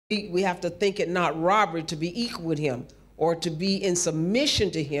we have to think it not robbery to be equal with him or to be in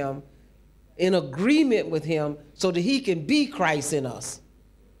submission to him, in agreement with him, so that he can be Christ in us.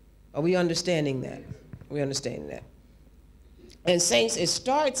 Are we understanding that? We understanding that? And saints, it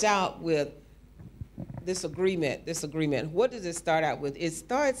starts out with this agreement. What does it start out with? It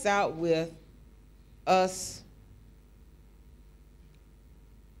starts out with us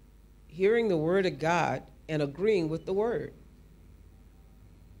hearing the word of God and agreeing with the word.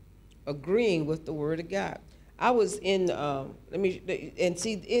 Agreeing with the word of God. I was in,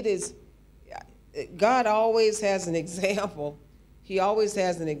 it is, God always has an example. He always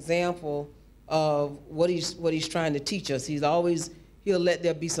has an example of what he's trying to teach us. He'll let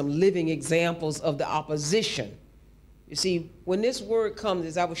there be some living examples of the opposition. You see, when this word comes,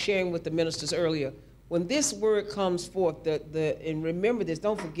 as I was sharing with the ministers earlier, when this word comes forth, and remember this,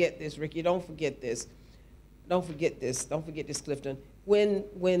 don't forget this, Ricky, don't forget this. Don't forget this, Clifton.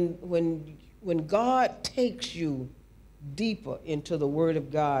 When God takes you deeper into the Word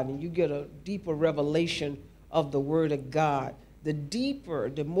of God and you get a deeper revelation of the Word of God, the deeper,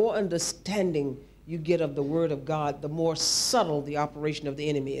 the more understanding you get of the Word of God, the more subtle the operation of the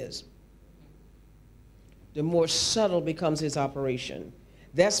enemy is. The more subtle becomes his operation.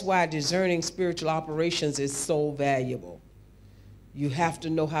 That's why discerning spiritual operations is so valuable. You have to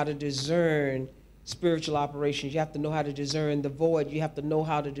know how to discern spiritual operations. You have to know how to discern the void. You have to know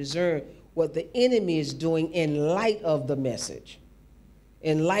how to discern what the enemy is doing in light of the message,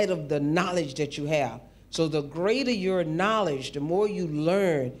 in light of the knowledge that you have. So the greater your knowledge, the more you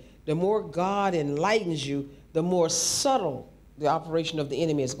learn, the more God enlightens you, the more subtle the operation of the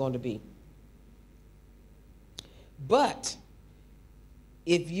enemy is going to be. But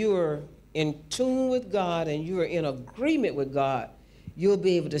if you're in tune with God and you're in agreement with God, you'll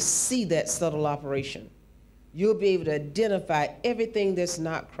be able to see that subtle operation. You'll be able to identify everything that's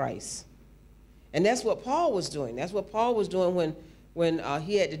not Christ. And that's what Paul was doing. That's what Paul was doing when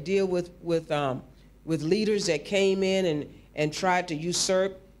he had to deal with leaders that came in and tried to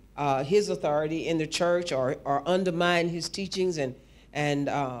usurp his authority in the church or undermine his teachings, and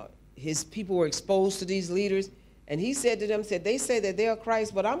his people were exposed to these leaders. And he said to them, they say that they are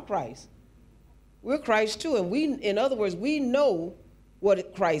Christ, but I'm Christ. We're Christ too. And in other words, we know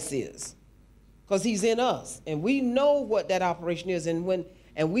what Christ is because he's in us. And we know what that operation is. And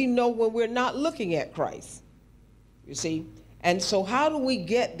we know when we're not looking at Christ, you see. And so how do we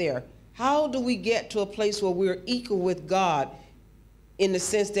get there? How do we get to a place where we're equal with God in the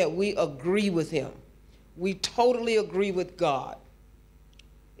sense that we agree with him? We totally agree with God.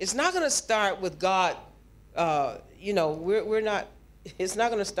 It's not going to start with God. It's not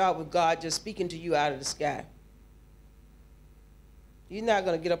going to start with God just speaking to you out of the sky. He's not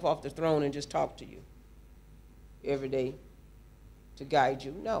going to get up off the throne and just talk to you every day to guide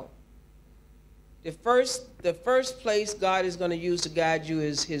you. No. The first place God is going to use to guide you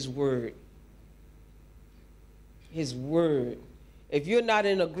is his word. His word. If you're not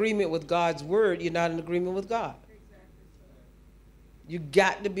in agreement with God's word, you're not in agreement with God. You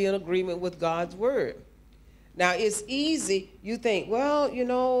got to be in agreement with God's word. Now, it's easy. You think, well,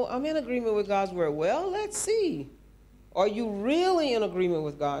 I'm in agreement with God's word. Well, let's see. Are you really in agreement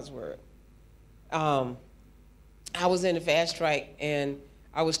with God's word? I was in the fast track, and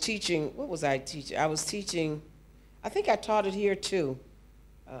I was teaching. What was I teaching? I was teaching. I think I taught it here, too.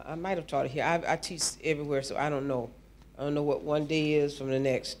 I might have taught it here. I teach everywhere, so I don't know. I don't know what one day is from the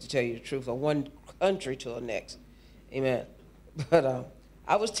next, to tell you the truth, or one country to the next. Amen. But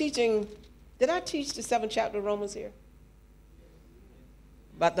I was teaching. Did I teach the 7th chapter of Romans here?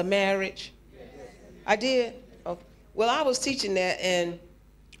 About the marriage? Yes. I did? Okay. Well, I was teaching that, and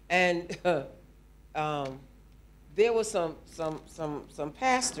there were some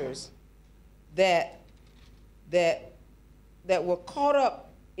pastors that were caught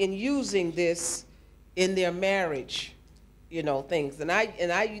up in using this in their marriage, things. And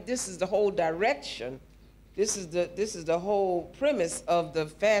I this is the whole direction. This is the whole premise of the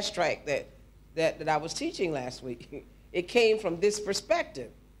fast track that I was teaching last week. It came from this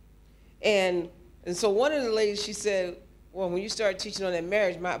perspective. And so one of the ladies, she said, well, when you start teaching on that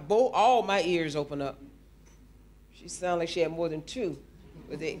marriage, all my ears open up. She sounded like she had more than two.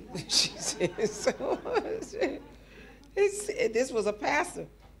 But she said, this was a pastor.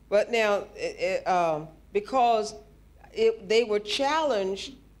 But now, because they were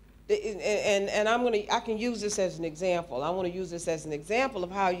challenged, and I can use this as an example. I want to use this as an example of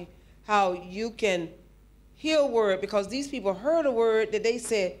how you can hear a word, because these people heard a word that they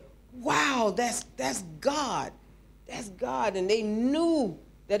said, wow, that's God. That's God. And they knew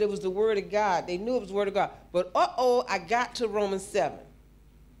that it was the word of God. They knew it was the word of God. But I got to Romans 7.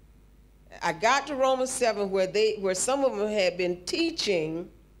 I got to Romans 7 where some of them had been teaching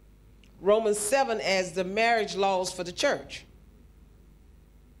Romans 7 as the marriage laws for the church.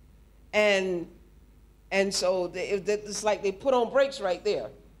 And so it's like they put on brakes right there.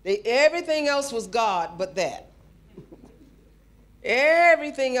 Everything else was God but that.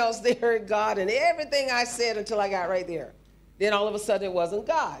 Everything else they heard God, and everything I said until I got right there. Then all of a sudden it wasn't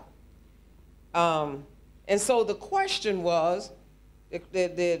God. And so the question was,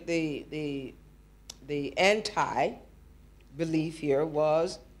 the anti-belief here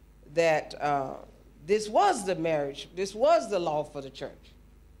was that this was the marriage, this was the law for the church.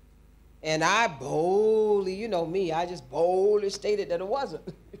 And I boldly, you know me, I just boldly stated that it wasn't,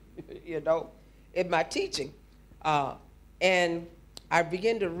 in my teaching. And I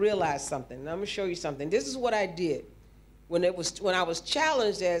began to realize something. And I'm going to show you something. This is what I did when I was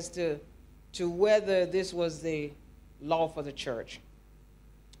challenged as to whether this was the law for the church.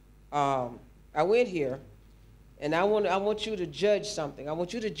 I went here, and I want you to judge something. I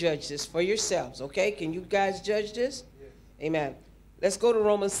want you to judge this for yourselves, okay? Can you guys judge this? Yes. Amen. Let's go to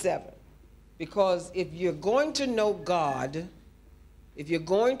Romans 7. Because if you're going to know God,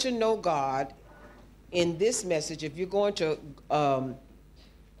 in this message, if you're going to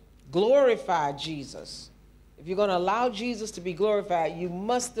glorify Jesus, if you're going to allow Jesus to be glorified, you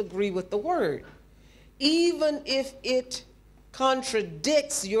must agree with the word, even if it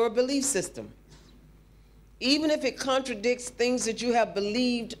contradicts your belief system, even if it contradicts things that you have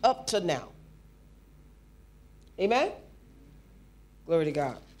believed up to now. Amen? Glory to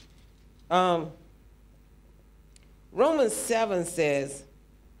God. Romans 7 says,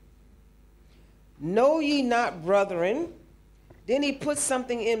 "Know ye not, brethren," then he puts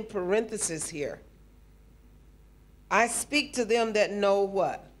something in parentheses here. "I speak to them that know"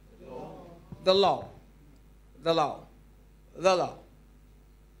 what? The law. The law. The law.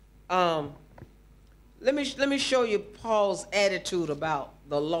 Let me show you Paul's attitude about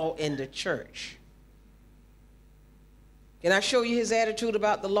the law in the church. Can I show you his attitude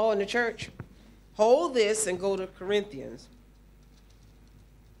about the law in the church? Hold this and go to Corinthians.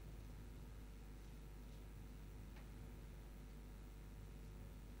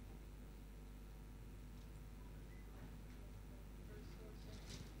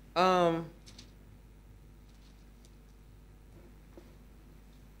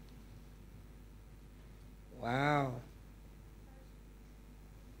 Wow.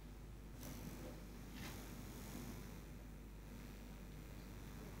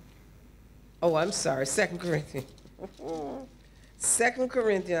 Oh, I'm sorry, 2 Corinthians. 2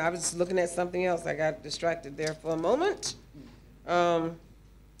 Corinthians, I was looking at something else. I got distracted there for a moment.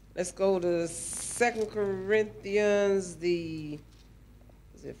 Let's go to 2 Corinthians, is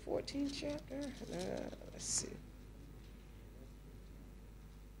it 14th chapter? Let's see.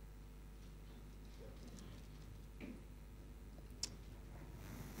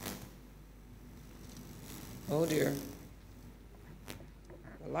 Oh dear.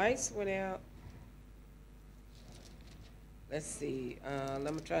 The lights went out. Let's see.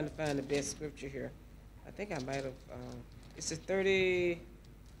 I'm trying to find the best scripture here. I think I might have. It's a 30.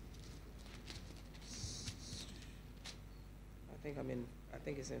 I think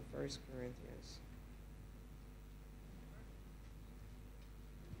it's in 1 Corinthians.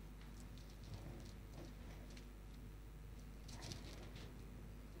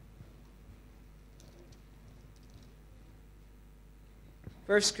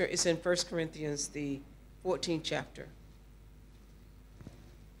 It's in 1 Corinthians, the 14th chapter.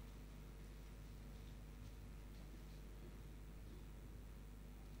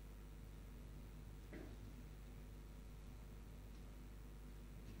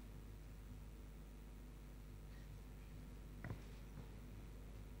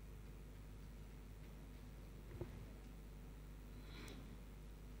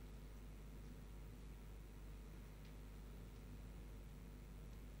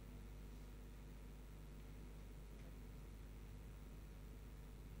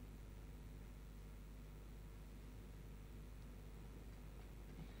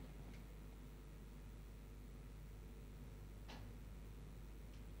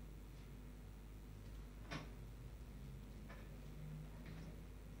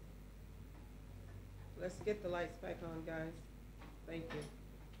 Let's get the lights back on, guys. Thank you.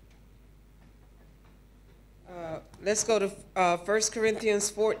 Let's go to 1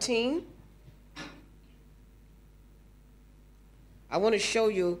 Corinthians 14. I want to show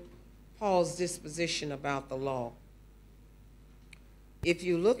you Paul's disposition about the law. If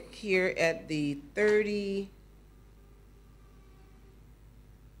you look here at the 34th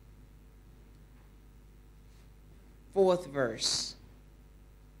verse.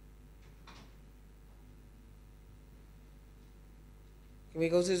 Can we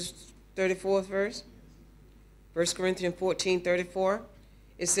go to the 34th verse? 1 Corinthians 14:34.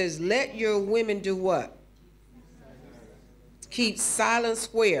 It says, let your women do what? Keep silence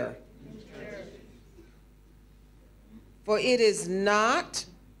where? For it is not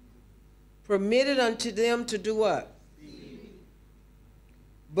permitted unto them to do what?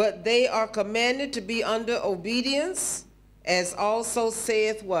 But they are commanded to be under obedience, as also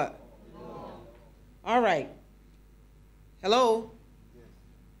saith what? All right. Hello?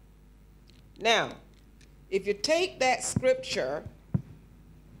 Now, if you take that scripture,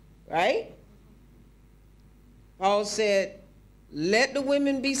 right? Paul said, let the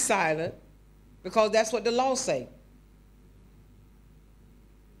women be silent, because that's what the law say.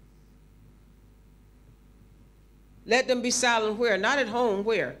 Let them be silent where? Not at home,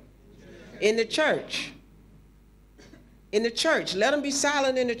 where? In the church. In the church. Let them be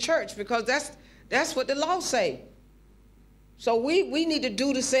silent in the church, because that's what the law say. So we need to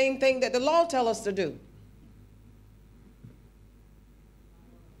do the same thing that the law tells us to do.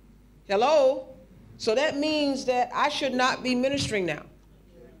 Hello? So that means that I should not be ministering now.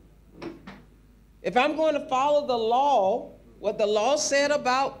 If I'm going to follow the law, what the law said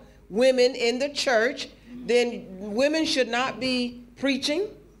about women in the church, then women should not be preaching.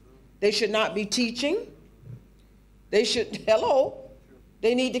 They should not be teaching. They should,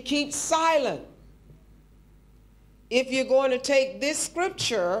 they need to keep silent. If you're going to take this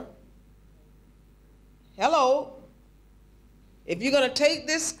scripture, if you're going to take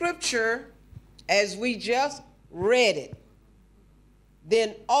this scripture as we just read it,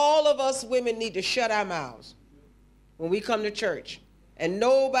 then all of us women need to shut our mouths when we come to church. And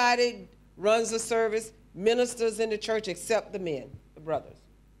nobody runs the service, ministers in the church except the men, the brothers.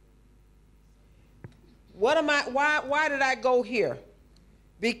 Why did I go here?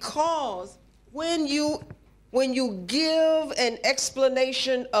 Because when you give an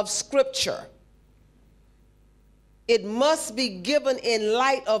explanation of scripture, it must be given in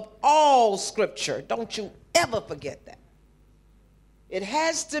light of all scripture. Don't you ever forget that. It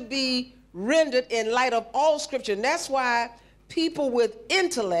has to be rendered in light of all scripture. And that's why people with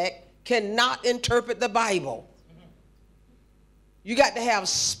intellect cannot interpret the Bible. You got to have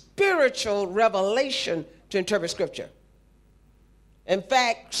spiritual revelation to interpret scripture. In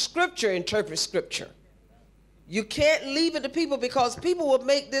fact, scripture interprets scripture. You can't leave it to people, because people will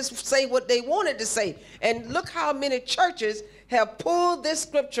make this say what they wanted to say. And look how many churches have pulled this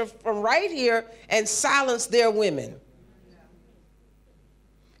scripture from right here and silenced their women.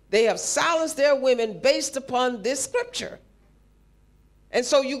 They have silenced their women based upon this scripture. And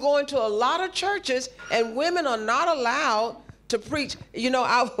so you go into a lot of churches and women are not allowed to preach. You know,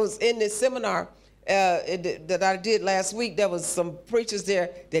 I was in this seminar that I did last week. There was some preachers there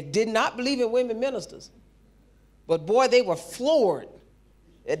that did not believe in women ministers. But boy, they were floored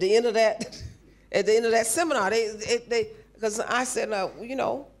at the end of that seminar. Because I said,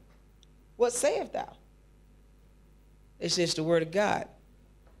 what sayest thou? It's just the word of God.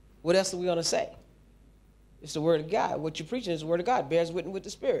 What else are we going to say? It's the word of God. What you're preaching is the word of God. Bears witness with the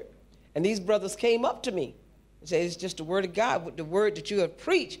Spirit. And these brothers came up to me and said, it's just the word of God. The word that you have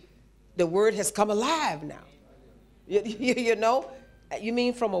preached, the word has come alive now. You know? You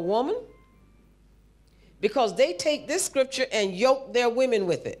mean from a woman? Because they take this scripture and yoke their women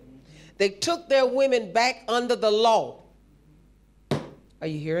with it. They took their women back under the law. Are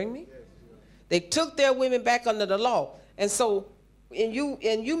you hearing me? They took their women back under the law. And so, and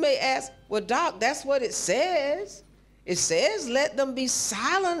you may ask, well, Doc, that's what it says. It says, let them be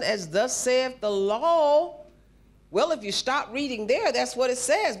silent, as thus saith the law. Well, if you stop reading there, that's what it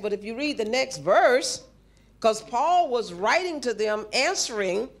says. But if you read the next verse, because Paul was writing to them,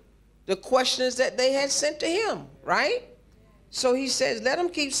 answering the questions that they had sent to him, right? So he says, let them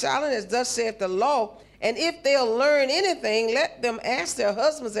keep silent, as thus saith the law. And if they'll learn anything, let them ask their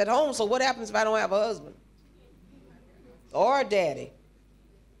husbands at home. So what happens if I don't have a husband? Or a daddy?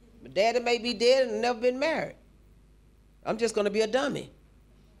 My daddy may be dead and never been married. I'm just going to be a dummy.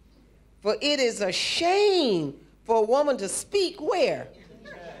 For it is a shame for a woman to speak where?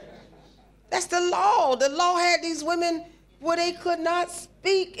 That's the law. The law had these women where they could not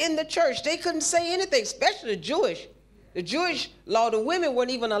speak in the church. They couldn't say anything, especially the Jewish. The Jewish law, the women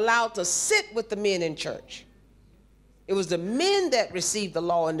weren't even allowed to sit with the men in church. It was the men that received the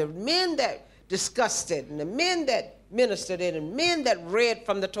law, and the men that discussed it, and the men that ministered it, and men that read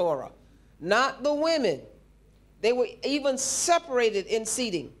from the Torah, not the women. They were even separated in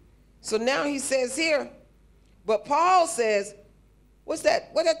seating. So now he says here, but Paul says, what's that?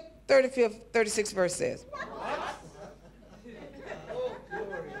 What that 35th, 36th verse says?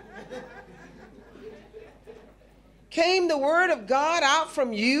 Came the word of God out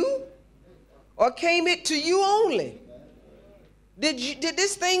from you? Or came it to you only? Did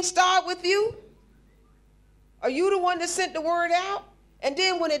this thing start with you? Are you the one that sent the word out? And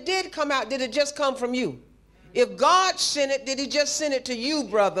then when it did come out, did it just come from you? If God sent it, did he just send it to you,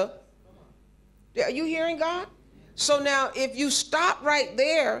 brother? Are you hearing God? So now if you stop right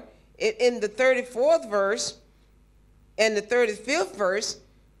there in the 34th verse and the 35th verse,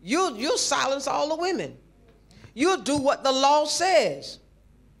 you'll silence all the women. You'll do what the law says.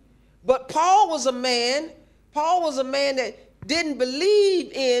 But Paul was a man that didn't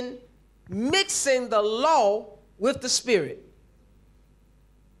believe in mixing the law with the spirit.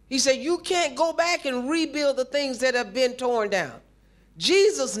 He said, you can't go back and rebuild the things that have been torn down.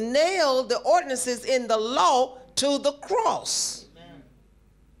 Jesus nailed the ordinances in the law to the cross. Amen.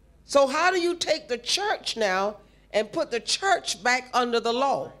 So how do you take the church now and put the church back under the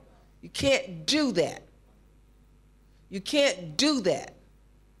law? You can't do that. You can't do that.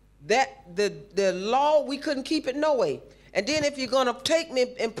 The law, we couldn't keep it no way. And then if you're going to take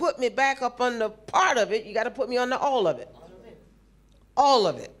me and put me back up on the part of it, you got to put me on the all of it. All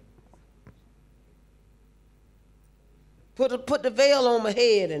of it. Put the veil on my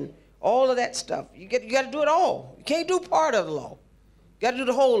head and all of that stuff. You got to do it all. You can't do part of the law. You got to do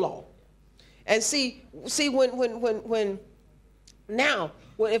the whole law. And see when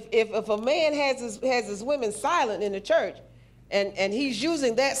if a man has his women silent in the church, and he's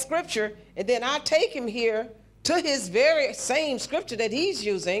using that scripture, and then I take him here to his very same scripture that he's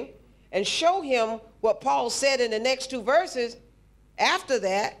using and show him what Paul said in the next two verses after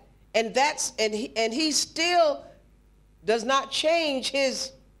that, and he still does not change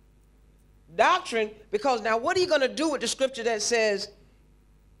his doctrine, because now what are you going to do with the scripture that says,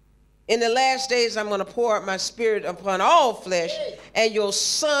 in the last days I'm going to pour out my spirit upon all flesh, and your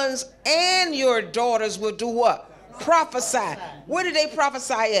sons and your daughters will do what? Prophesy. Where did they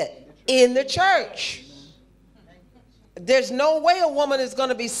prophesy at? In the church. There's no way a woman is going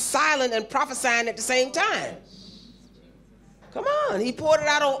to be silent and prophesying at the same time. Come on. He poured it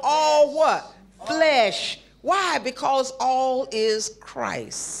out on all what? Flesh. Why? Because all is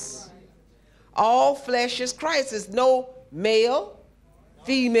Christ. All flesh is Christ. There's no male,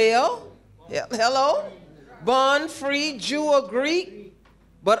 female, hello, bond, free, Jew or Greek,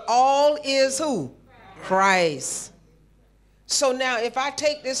 but all is who? Christ. So now if I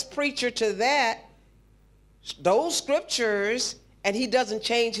take this preacher to those scriptures, and he doesn't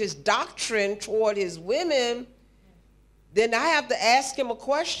change his doctrine toward his women, then I have to ask him a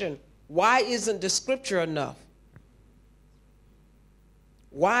question. Why isn't the scripture enough?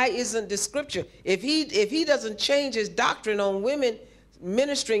 Why isn't the scripture? If he doesn't change his doctrine on women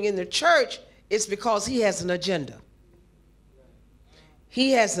ministering in the church, it's because he has an agenda.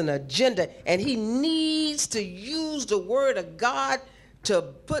 He has an agenda, and he needs to use the word of God to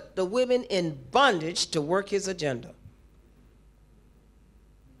put the women in bondage to work his agenda.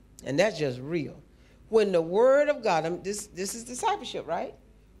 And that's just real. When the word of God, this is discipleship, right?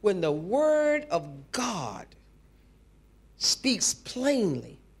 When the word of God speaks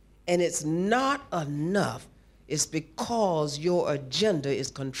plainly and it's not enough, it's because your agenda is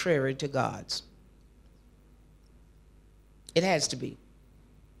contrary to God's. It has to be.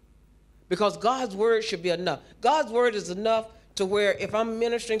 Because God's word should be enough. God's word is enough to where if I'm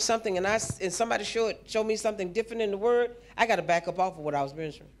ministering something and somebody show me something different in the word, I got to back up off of what I was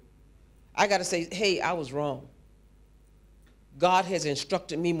ministering. I got to say, hey, I was wrong. God has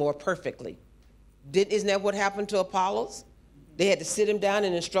instructed me more perfectly. Isn't that what happened to Apollos? They had to sit him down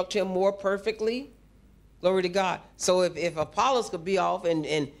and instruct him more perfectly. Glory to God. So if Apollos could be off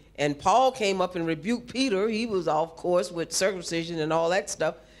and Paul came up and rebuked Peter, he was off course with circumcision and all that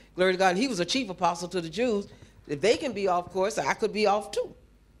stuff. Glory to God. And he was a chief apostle to the Jews. If they can be off course, I could be off too.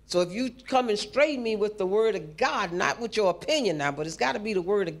 So if you come and straighten me with the word of God, not with your opinion now, but it's got to be the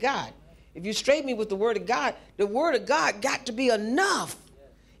word of God. If you straighten me with the word of God got to be enough.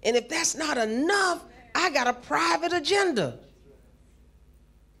 And if that's not enough, I got a private agenda.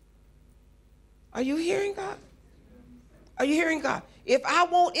 Are you hearing God? Are you hearing God? If I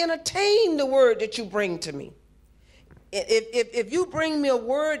won't entertain the word that you bring to me, if you bring me a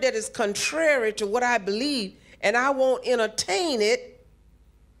word that is contrary to what I believe and I won't entertain it,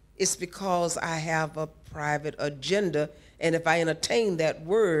 it's because I have a private agenda. And if I entertain that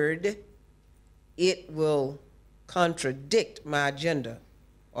word, it will contradict my agenda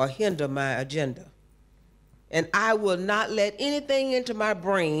or hinder my agenda. And I will not let anything into my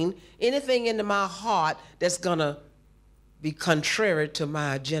brain, anything into my heart that's going to be contrary to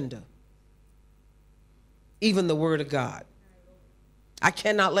my agenda. Even the word of God. I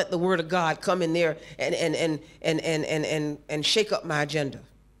cannot let the word of God come in there and shake up my agenda.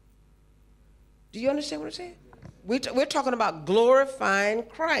 Do you understand what I'm saying? We're talking about glorifying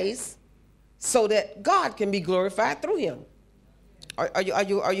Christ so that God can be glorified through him. Are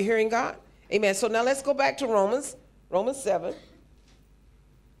you hearing God? Amen. So now let's go back to Romans 7.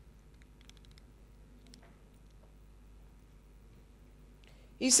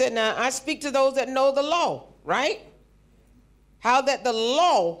 He said, now I speak to those that know the law, right? How that the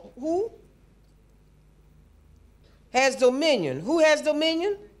law, who has dominion? Who has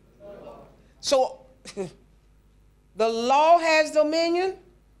dominion? So the law has dominion.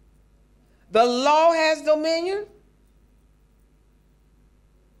 The law has dominion.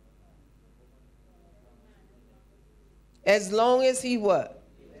 As long as he what?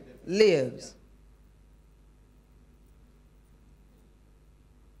 Lives.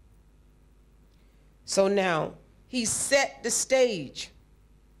 So now he set the stage.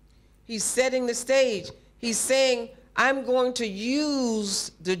 He's setting the stage. He's saying, I'm going to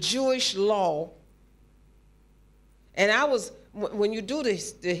use the Jewish law. And when you do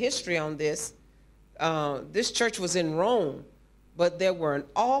the history on this, this church was in Rome, but there were an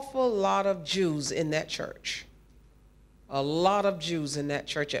awful lot of Jews in that church. A lot of Jews in that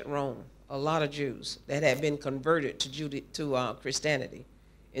church at Rome. A lot of Jews that had been converted to Christianity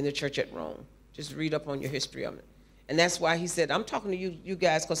in the church at Rome. Just read up on your history of it. And that's why he said, I'm talking to you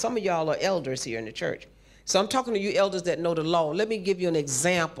guys, because some of y'all are elders here in the church. So I'm talking to you elders that know the law. Let me give you an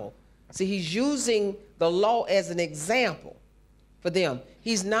example. See, he's using the law as an example for them.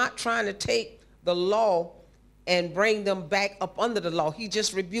 He's not trying to take the law and bring them back up under the law. He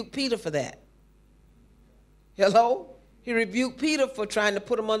just rebuked Peter for that. Hello? He rebuked Peter for trying to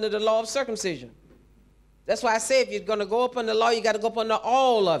put him under the law of circumcision. That's why I say if you're going to go up under the law, you got to go up under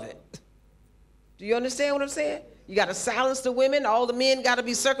all of it. Do you understand what I'm saying? You got to silence the women. All the men got to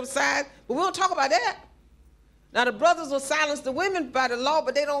be circumcised. But we don't talk about that. Now, the brothers will silence the women by the law,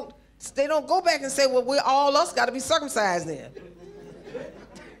 but they don't go back and say, well, we all us got to be circumcised then.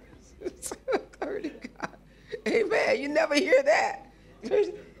 Glory to God. Amen. You never hear that.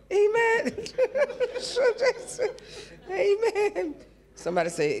 Amen. Amen. Somebody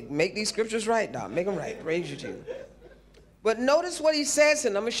say, make these scriptures right now. Make them right. Praise you, Jesus. But notice what he says,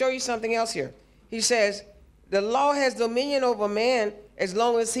 and I'm going to show you something else here. He says, the law has dominion over man as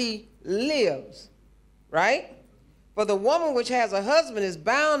long as he lives, right? For the woman which has a husband is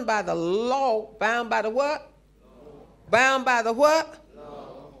bound by the law. Bound by the what? Law. Bound by the what?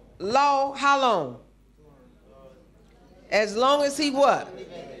 Law. Law, how long? As long as he what?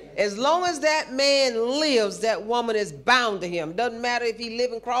 As long as that man lives, that woman is bound to him. Doesn't matter if he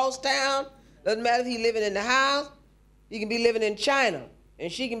live in crosstown. Doesn't matter if he living in the house. He can be living in China,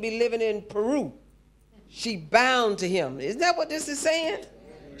 and she can be living in Peru. She bound to him. Isn't that what this is saying?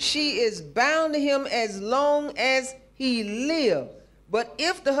 She is bound to him as long as he lives. But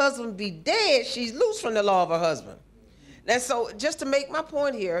if the husband be dead, she's loose from the law of her husband. Now, so just to make my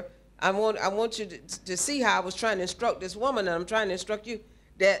point here, I want you to see how I was trying to instruct this woman, and I'm trying to instruct you,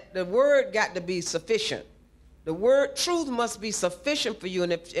 that the word got to be sufficient. The word truth must be sufficient for you.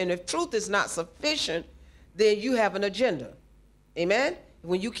 And if truth is not sufficient, then you have an agenda. Amen?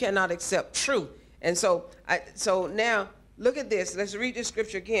 When you cannot accept truth. And so now, look at this. Let's read this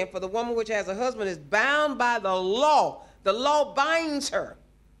scripture again. For the woman which has a husband is bound by the law. The law binds her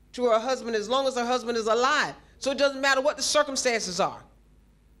to her husband as long as her husband is alive. So it doesn't matter what the circumstances are.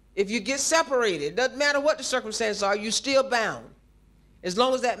 If you get separated, it doesn't matter what the circumstances are, you're still bound. As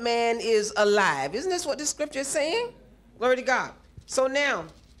long as that man is alive. Isn't this what this scripture is saying? Glory to God. So now,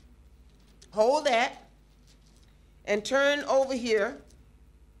 hold that and turn over here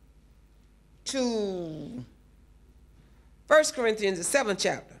to 1 Corinthians, the 7th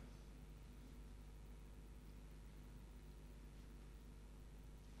chapter.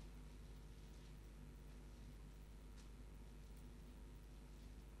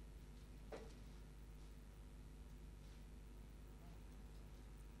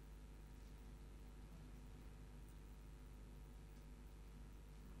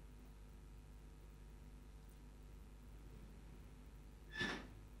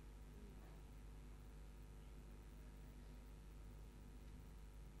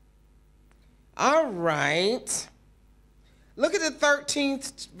 All right. Look at the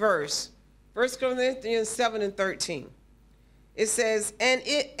 13th verse. 1 Corinthians 7 and 13. It says,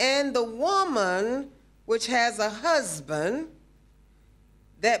 and the woman which has a husband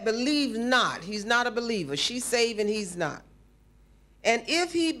that believe not, he's not a believer, she's saved and he's not. And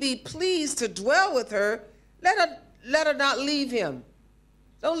if he be pleased to dwell with her, let her not leave him.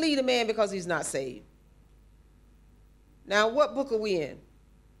 Don't leave a man because he's not saved. Now, what book are we in?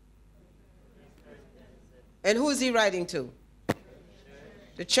 And who is he writing to?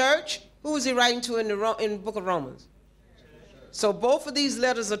 The church. Who is he writing to in the book of Romans? So both of these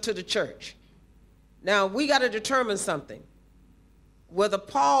letters are to the church. Now, we got to determine something. Whether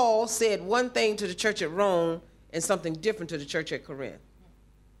Paul said one thing to the church at Rome and something different to the church at Corinth.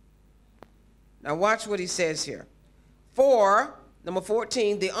 Now, watch what he says here. For, number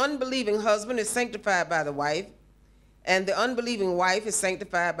 14, the unbelieving husband is sanctified by the wife, and the unbelieving wife is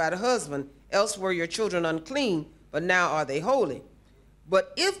sanctified by the husband. Else were your children unclean, but now are they holy.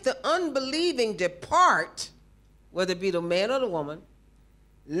 But if the unbelieving depart, whether it be the man or the woman,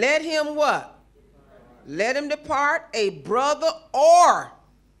 let him what? Let him depart. A brother or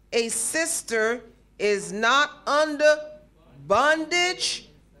a sister is not under bondage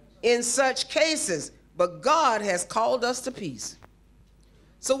in such cases, but God has called us to peace.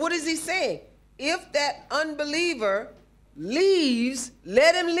 So what is he saying? If that unbeliever leaves,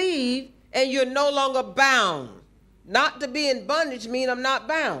 let him leave, and you're no longer bound. Not to be in bondage means I'm not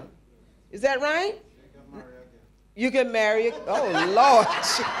bound. Is that right? You can marry. Oh, Lord.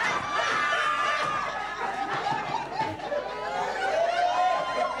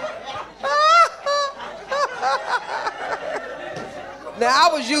 Now, I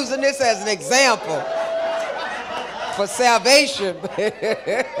was using this as an example for salvation.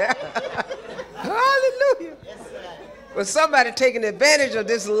 Hallelujah. But somebody taking advantage of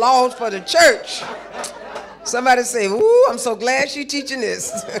this law for the church. Somebody say, ooh, I'm so glad she's teaching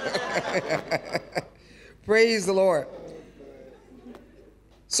this. Praise the Lord.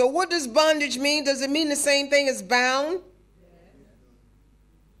 So what does bondage mean? Does it mean the same thing as bound?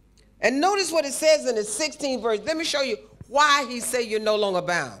 And notice what it says in the 16th verse. Let me show you why he said you're no longer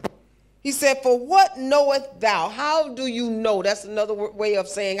bound. He said, for what knowest thou? How do you know? That's another way of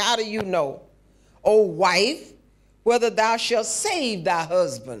saying, how do you know? O wife, whether thou shalt save thy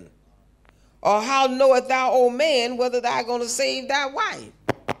husband. Or how knowest thou, O man, whether thou art going to save thy wife?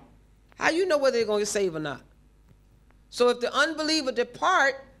 How you know whether they're going to save or not? So if the unbeliever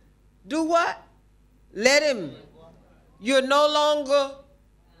depart, do what? Let him. You're no longer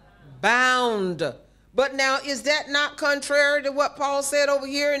bound. But now, is that not contrary to what Paul said over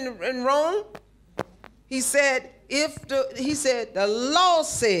here in Rome? He said, the law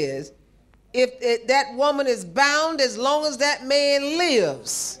says, if that woman is bound as long as that man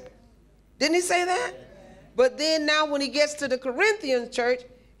lives. Didn't he say that? But then now when he gets to the Corinthian church,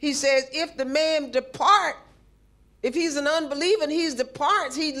 he says, if the man depart, if he's an unbeliever and he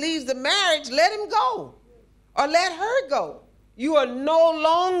departs, he leaves the marriage, let him go. Or let her go. You are no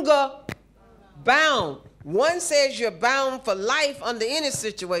longer bound. One says you're bound for life under any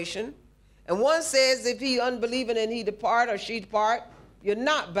situation. And one says if he unbelieving and he depart or she depart, you're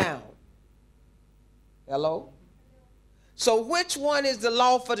not bound. Hello? So which one is the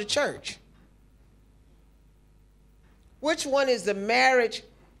law for the church? Which one is the marriage?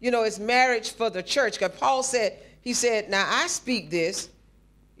 You know, it's marriage for the church. Because Paul said, he said, now I speak this.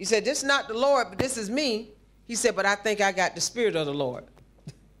 He said, this is not the Lord, but this is me. He said, but I think I got the Spirit of the Lord.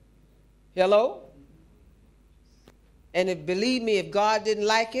 Hello? And if, believe me, if God didn't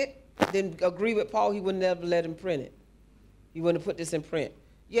like it, then agree with Paul, he would never let him print it. He wouldn't have put this in print.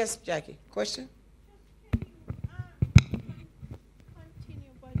 Yes, Jackie, question? Continue,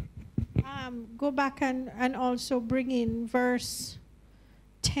 but go back and also bring in verse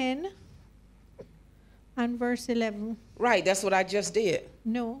 10 and verse 11. Right, that's what I just did.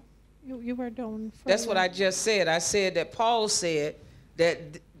 No, you were down. That's what I just said. I said that Paul said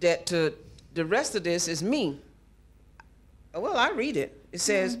that to the rest of this is me. Well, I read it. It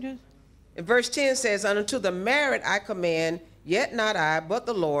says, in verse 10 says, unto the married I command, yet not I, but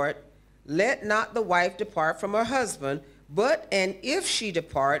the Lord, let not the wife depart from her husband, but, and if she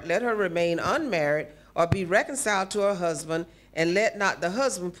depart, let her remain unmarried, or be reconciled to her husband, and let not the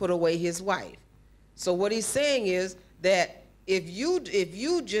husband put away his wife. So what he's saying is that if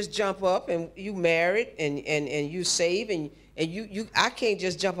you just jump up and you married and you save and I can't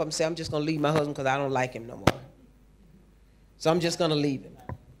just jump up and say, I'm just going to leave my husband because I don't like him no more. So I'm just going to leave him.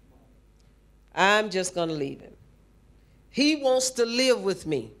 I'm just going to leave him. He wants to live with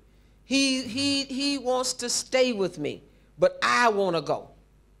me. He wants to stay with me, but I want to go.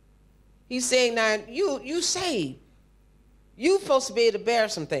 He's saying, now, you saved. You're supposed to be able to bear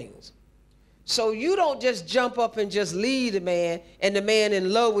some things. So you don't just jump up and just leave the man and the man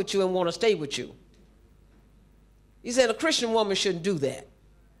in love with you and want to stay with you. He said a Christian woman shouldn't do that.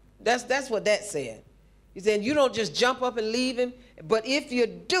 That's what that said. He said you don't just jump up and leave him, but if you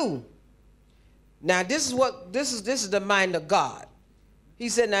do, now this is the mind of God. He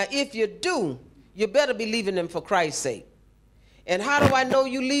said, now if you do, you better be leaving him for Christ's sake. And how do I know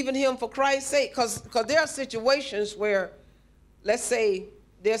you leaving him for Christ's sake? Because there are situations where, let's say,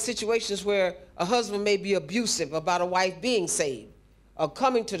 there are situations where a husband may be abusive about a wife being saved or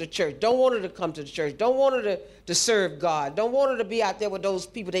coming to the church, don't want her to come to the church, don't want her to serve God, don't want her to be out there with those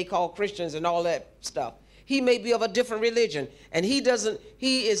people they call Christians and all that stuff. He may be of a different religion, and he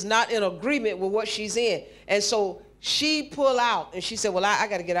is not in agreement with what she's in. And so she pull out, and she said, well, I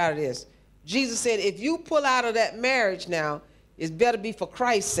got to get out of this. Jesus said, if you pull out of that marriage now, it's better be for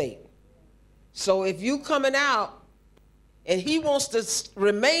Christ's sake. So if you coming out and he wants to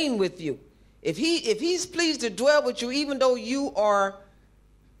remain with you, if he's pleased to dwell with you, even though you are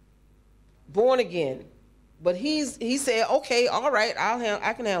born again, but he said, okay, all right,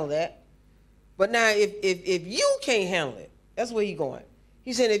 I can handle that. But now if you can't handle it, that's where he's going.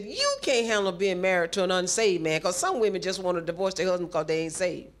 He said, if you can't handle being married to an unsaved man, because some women just want to divorce their husband because they ain't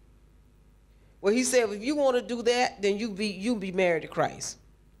saved. Well, he said, if you want to do that, then you be married to Christ.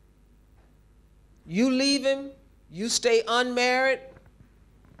 You leave him, you stay unmarried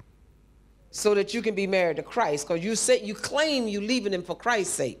so that you can be married to Christ, because you claim you leaving him for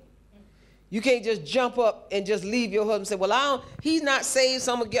Christ's sake. You can't just jump up and just leave your husband and say, well, he's not saved,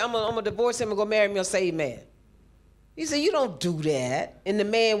 so I'm going to divorce him and go marry me a saved man. He said, you don't do that, and the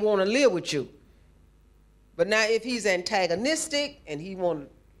man want to live with you. But now if he's antagonistic and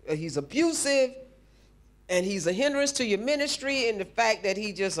he's abusive and he's a hindrance to your ministry, and the fact that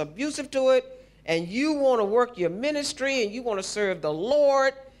he's just abusive to it, and you want to work your ministry and you want to serve the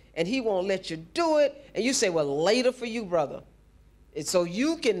Lord and he won't let you do it, and you say, well, later for you, brother. And so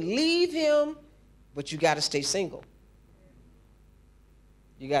you can leave him, but you got to stay single.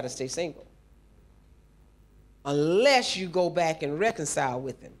 You got to stay single. Unless you go back and reconcile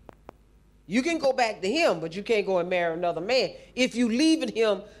with him. You can go back to him, but you can't go and marry another man if you leaving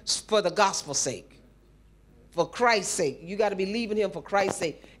him for the gospel's sake, for Christ's sake. You got to be leaving him for Christ's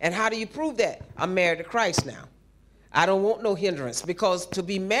sake. And how do you prove that? I'm married to Christ now. I don't want no hindrance, because to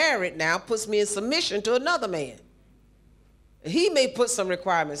be married now puts me in submission to another man. He may put some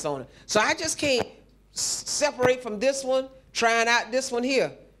requirements on it. So I just can't separate from this one, trying out this one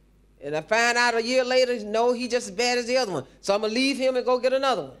here. And I find out a year later, no, he's just as bad as the other one. So I'm going to leave him and go get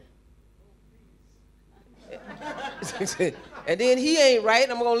another one. And then he ain't right,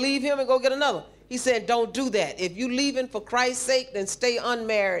 I'm going to leave him and go get another one. He said, don't do that. If you leaving for Christ's sake, then stay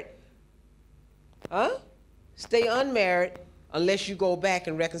unmarried. Huh? Stay unmarried unless you go back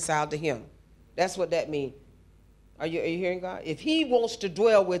and reconcile to him. That's what that means. Are you hearing God? If he wants to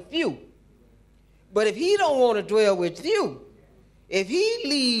dwell with you. But if he don't want to dwell with you, if he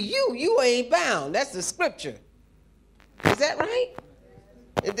leave you, you ain't bound. That's the scripture. Is that right?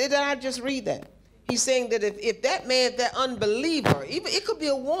 Did I just read that? He's saying that if that man, that unbeliever, even it could be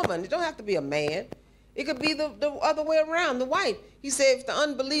a woman, it don't have to be a man. It could be the other way around, the wife. He said if the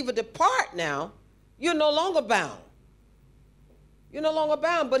unbeliever depart now, you're no longer bound. You're no longer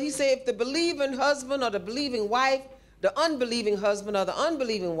bound. But he said if the believing husband or the believing wife, the unbelieving husband or the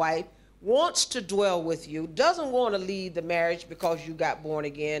unbelieving wife wants to dwell with you, doesn't want to leave the marriage because you got born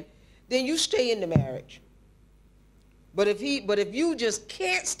again, then you stay in the marriage. But if you just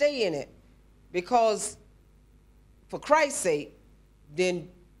can't stay in it because for Christ's sake, then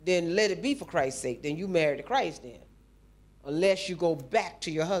let it be for Christ's sake. Then you marry to Christ then, unless you go back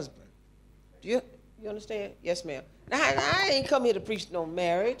to your husband. Do you understand? Yes, ma'am. Now, I ain't come here to preach no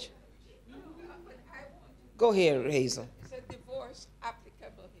marriage. Go ahead, Hazel. Is a divorce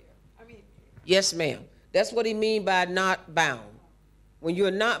applicable here? Yes, ma'am. That's what he mean by not bound. When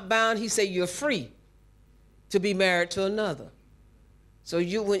you're not bound, he say you're free to be married to another. So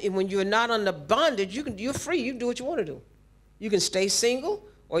when you're not under bondage, you're free. You can do what you want to do. You can stay single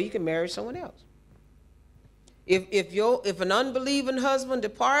or you can marry someone else. If an unbelieving husband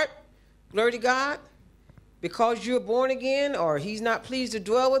depart, glory to God, because you're born again, or he's not pleased to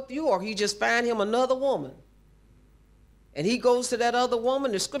dwell with you, or he just find him another woman, and he goes to that other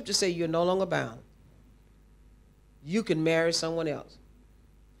woman, the scripture say you're no longer bound. You can marry someone else.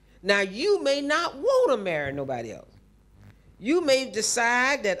 Now, you may not want to marry nobody else. You may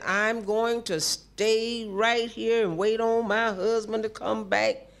decide that I'm going to stay right here and wait on my husband to come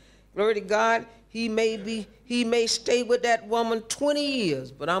back. Glory to God. He may stay with that woman 20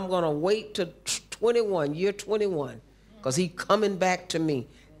 years, but I'm going to wait till year 21, because he's coming back to me.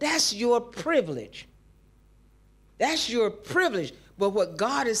 That's your privilege. That's your privilege. But what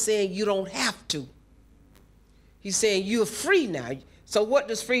God is saying, you don't have to. He's saying you're free now. So what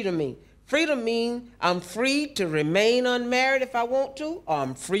does freedom mean? Freedom means I'm free to remain unmarried if I want to, or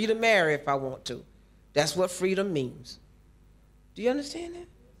I'm free to marry if I want to. That's what freedom means. Do you understand that?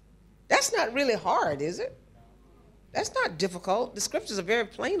 That's not really hard, is it? That's not difficult. The scriptures are very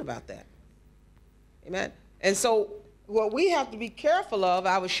plain about that. Amen. And so what we have to be careful of,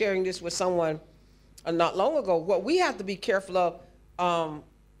 I was sharing this with someone not long ago, what we have to be careful of,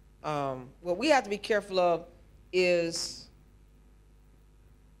 is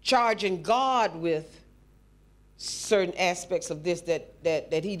charging God with certain aspects of this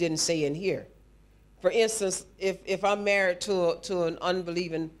that he didn't say in here. For instance, if I'm married to an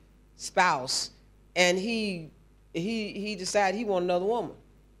unbelieving spouse and he decided he want another woman,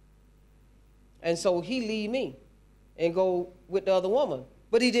 and so he leave me and go with the other woman,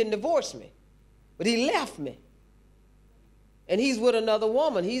 but he didn't divorce me, but he left me, and he's with another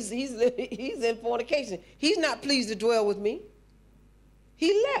woman. He's in fornication. He's not pleased to dwell with me.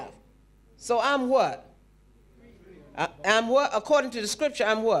 He left. So I'm what? I'm what? According to the scripture,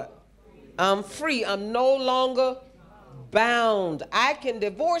 I'm what? I'm free. I'm no longer bound. I can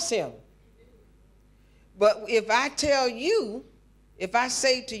divorce him. But if I tell you, if I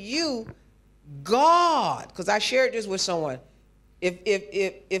say to you, God, because I shared this with someone,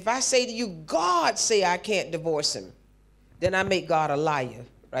 if I say to you, God say I can't divorce him, then I make God a liar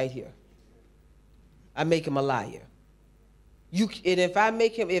right here. I make him a liar. And if I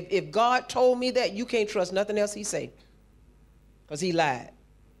make him, if God told me that, you can't trust nothing else he say, because he lied.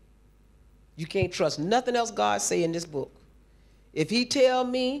 You can't trust nothing else God say in this book. If he tell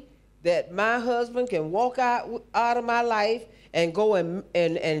me that my husband can walk out of my life and go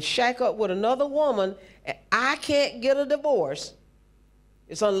and shack up with another woman, and I can't get a divorce,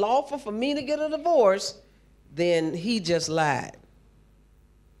 it's unlawful for me to get a divorce, then he just lied.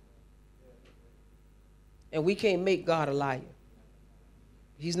 And we can't make God a liar.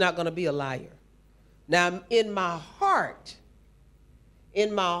 He's not going to be a liar. Now, in my heart,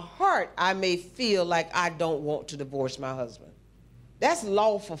 I may feel like I don't want to divorce my husband. That's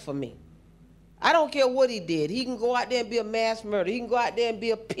lawful for me. I don't care what he did. He can go out there and be a mass murderer. He can go out there and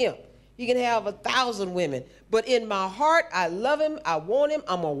be a pimp. He can have 1,000 women. But in my heart, I love him. I want him.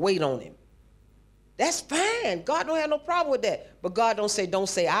 I'm going to wait on him. That's fine. God don't have no problem with that. But God don't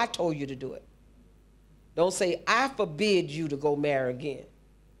say I told you to do it. Don't say I forbid you to go marry again.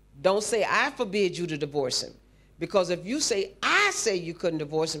 Don't say I forbid you to divorce him. Because if you say I say you couldn't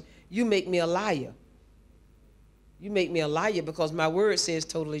divorce him, you make me a liar. You make me a liar because my word says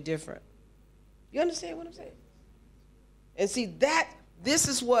totally different. You understand what I'm saying? And see, this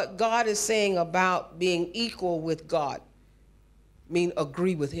is what God is saying about being equal with God. I mean,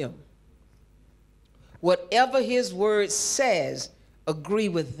 agree with him. Whatever his word says, agree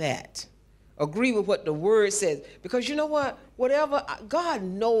with that. Agree with what the word says. Because you know what? Whatever, God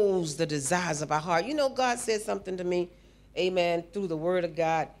knows the desires of our heart. You know, God said something to me, amen, through the word of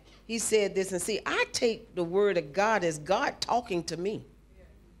God. He said this, and see, I take the word of God as God talking to me.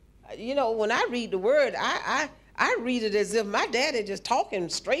 You know, when I read the word, I read it as if my daddy just talking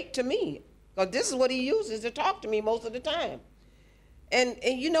straight to me. Because this is what he uses to talk to me most of the time. And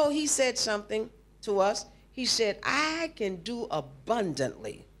you know, he said something to us. He said, I can do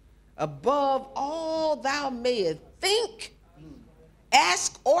abundantly above all thou mayest think,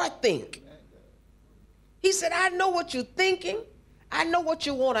 ask, or think. He said, I know what you're thinking. I know what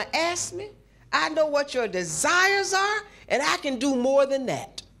you want to ask me. I know what your desires are, and I can do more than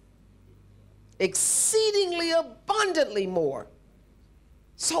that. Exceedingly abundantly more.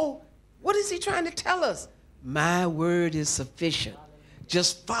 So what is he trying to tell us? My word is sufficient.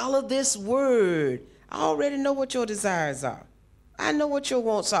 Just follow this word. I already know what your desires are. I know what your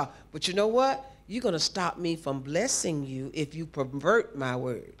wants are. But you know what? You're going to stop me from blessing you if you pervert my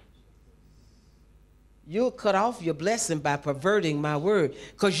word. You'll cut off your blessing by perverting my word.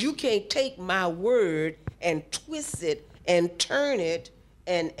 Because you can't take my word and twist it and turn it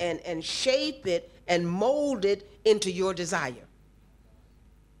and shape it and mold it into your desire.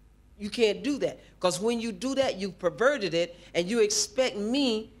 You can't do that. Because when you do that, you perverted it, and you expect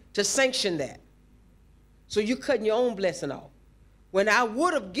me to sanction that. So you're cutting your own blessing off. When I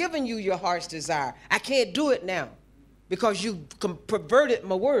would have given you your heart's desire, I can't do it now because you perverted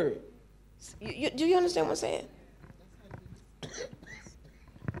my word. Do you understand what I'm saying?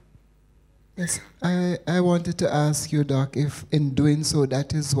 Yes, I wanted to ask you, Doc, if in doing so,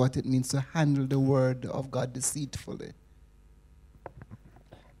 that is what it means to handle the word of God deceitfully.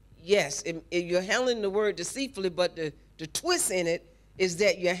 Yes, you're handling the word deceitfully, but the twist in it is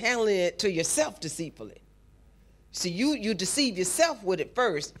that you're handling it to yourself deceitfully. See, you deceive yourself with it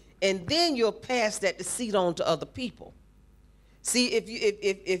first, and then you'll pass that deceit on to other people. See,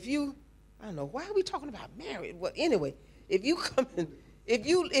 if you, I don't know, why are we talking about marriage? Well, anyway, if you come in, if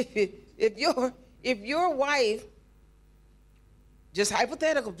your wife, just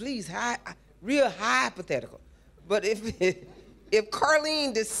hypothetical, please, real hypothetical, But if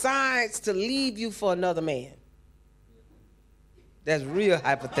Carlene decides to leave you for another man, that's real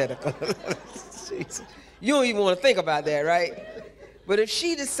hypothetical. You don't even want to think about that, right? But if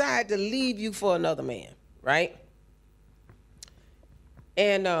she decides to leave you for another man, right?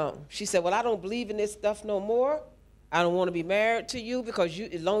 And she said, well, I don't believe in this stuff no more. I don't want to be married to you because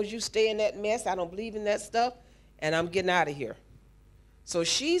as long as you stay in that mess, I don't believe in that stuff, and I'm getting out of here. So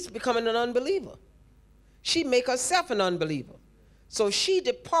she's becoming an unbeliever. She make herself an unbeliever. So she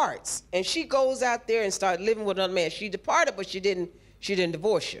departs, and she goes out there and starts living with another man. She departed, but she didn't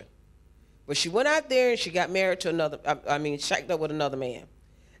divorce you. But she went out there and she got married to another, shacked up with another man.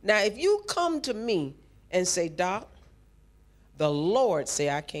 Now, if you come to me and say, Doc, the Lord say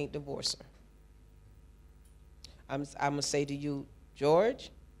I can't divorce her, I'm going to say to you,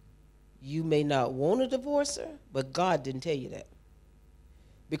 George, you may not want to divorce her, but God didn't tell you that.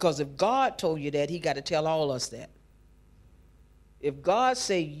 Because if God told you that, he got to tell all us that. If God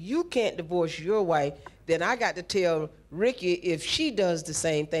say you can't divorce your wife, then I got to tell Ricky if she does the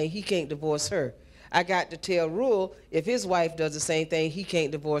same thing, he can't divorce her. I got to tell Rule if his wife does the same thing, he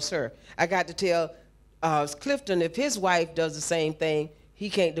can't divorce her. I got to tell Clifton if his wife does the same thing, he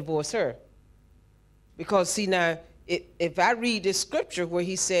can't divorce her. Because see now, if I read this scripture where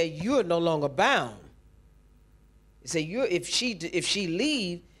he said you're no longer bound, he said if she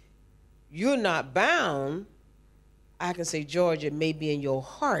leave, you're not bound. I can say, George, it may be in your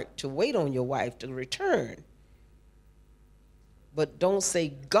heart to wait on your wife to return. But don't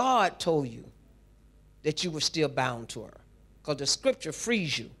say God told you that you were still bound to her, because the scripture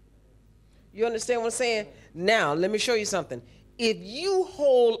frees you. You understand what I'm saying? Now, let me show you something. If you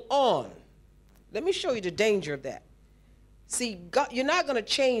hold on, let me show you the danger of that. See, God, you're not going to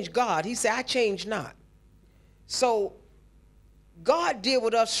change God. He said, I change not. So God deal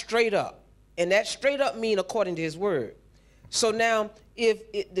with us straight up. And that straight up mean according to his word. So now,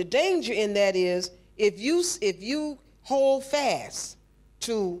 the danger in that is, if you hold fast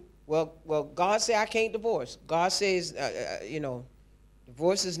to, well, God say I can't divorce. God says,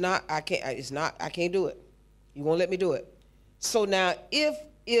 divorce is not, I can't do it. You won't let me do it. So now,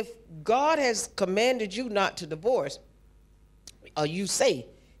 if God has commanded you not to divorce, or you say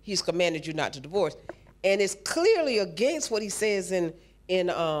he's commanded you not to divorce, and it's clearly against what he says in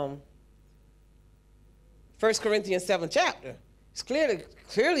 1 Corinthians 7th chapter. It's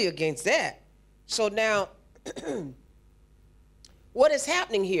clearly against that. So now, what is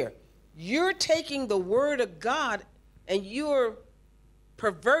happening here? You're taking the word of God and you're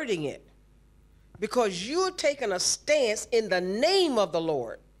perverting it, because you're taking a stance in the name of the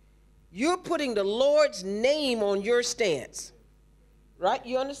Lord. You're putting the Lord's name on your stance, right?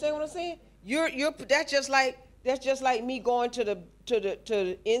 You understand what I'm saying? That's just like me going to the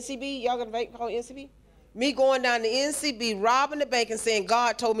NCB. Y'all got a bank called NCB? Me going down to NCB, robbing the bank, and saying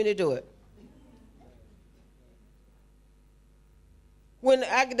God told me to do it. When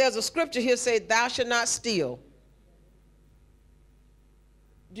there's a scripture here say, "Thou shalt not steal."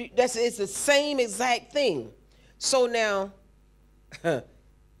 It's the same exact thing. So now, and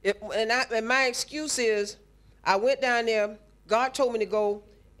my excuse is, I went down there. God told me to go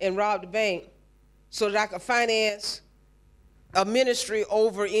and rob the bank so that I could finance a ministry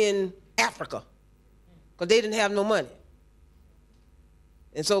over in Africa, because they didn't have no money.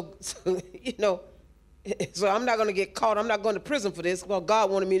 And so I'm not going to get caught. I'm not going to prison for this. Well,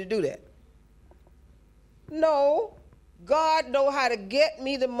 God wanted me to do that. No, God know how to get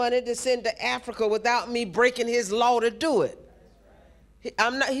me the money to send to Africa without me breaking his law to do it.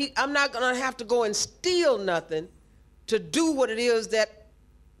 I'm not going to have to go and steal nothing to do what it is that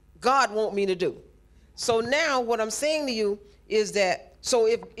God want me to do. So now what I'm saying to you is that, so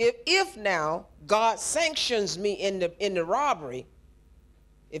if now God sanctions me in the robbery,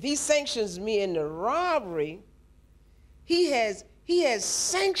 if he sanctions me in the robbery, he has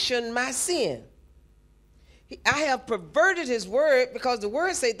sanctioned my sin. I have perverted his word, because the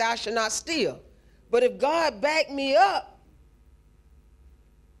word say thou shalt not steal. But if God back me up,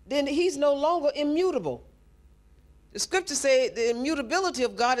 then he's no longer immutable. The scripture say the immutability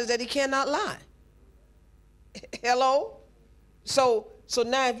of God is that he cannot lie. Hello? So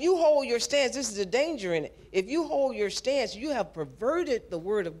now if you hold your stance, this is the danger in it. If you hold your stance, you have perverted the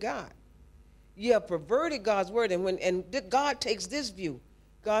word of God. You have perverted God's word. And God takes this view.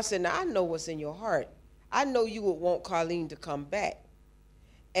 God said, now I know what's in your heart. I know you would want Carlene to come back.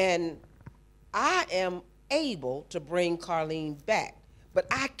 And I am able to bring Carlene back. But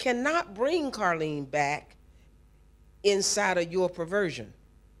I cannot bring Carlene back inside of your perversion.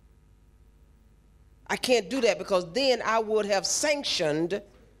 I can't do that, because then I would have sanctioned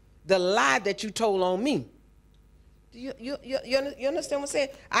the lie that you told on me. You understand what I'm saying?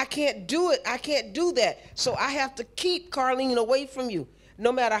 I can't do it. I can't do that. So I have to keep Carlene away from you.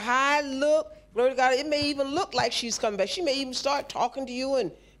 No matter how I look, glory to God, it may even look like she's coming back. She may even start talking to you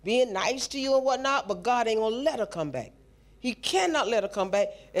and being nice to you and whatnot, but God ain't going to let her come back. He cannot let her come back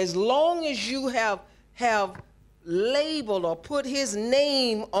as long as you have labeled or put his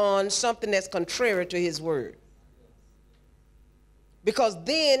name on something that's contrary to his word. Because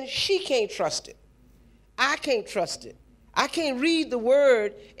then she can't trust it. I can't trust it. I can't read the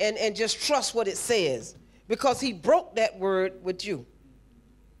word and just trust what it says, because he broke that word with you.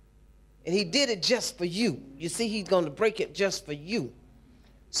 And he did it just for you. You see, he's going to break it just for you.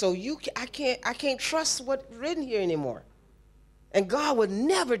 So I can't trust what's written here anymore. And God would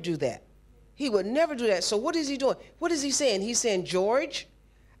never do that. He would never do that. So what is he doing? What is he saying? He's saying, George,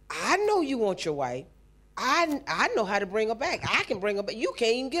 I know you want your wife. I know how to bring her back. I can bring her back. You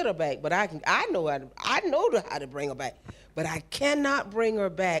can't even get her back, but I know how to bring her back. But I cannot bring her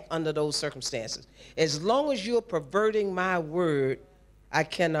back under those circumstances. As long as you're perverting my word, I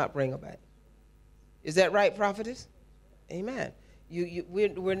cannot bring her back. Is that right, prophetess? Amen.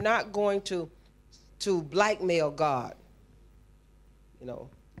 We're not going to blackmail God, you know.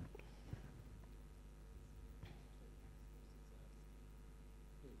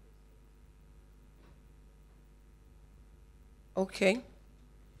 Okay.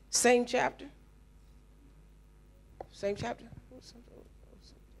 Same chapter. Same chapter.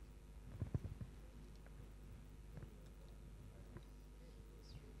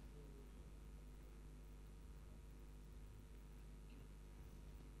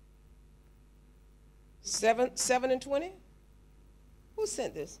 7 and 20? Who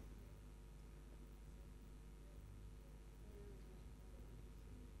sent this?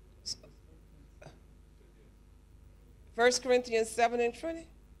 First Corinthians 7 and 20.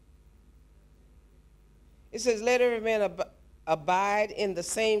 It says, let every man abide in the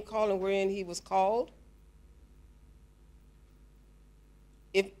same calling wherein he was called.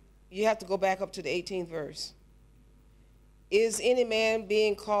 If you have to go back up to the 18th verse. Is any man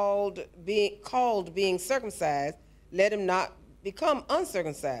being circumcised, let him not become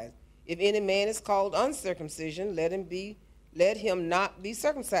uncircumcised. If any man is called uncircumcision, let him not be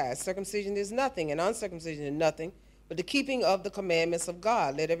circumcised. Circumcision is nothing, and uncircumcision is nothing, but the keeping of the commandments of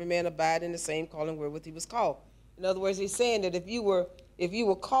God. Let every man abide in the same calling wherewith he was called. In other words, he's saying that if you were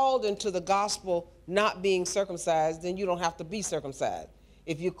called into the gospel not being circumcised, then you don't have to be circumcised.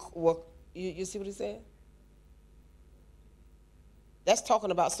 If you see what he's saying? That's talking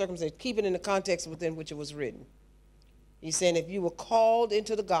about circumcision, keep it in the context within which it was written. He's saying if you were called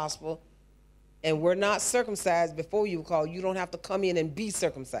into the gospel and were not circumcised before you were called, you don't have to come in and be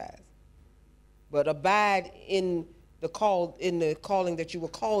circumcised. But abide in the calling that you were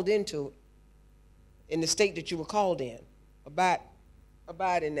called into, in the state that you were called in. Abide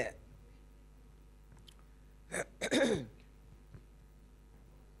in that.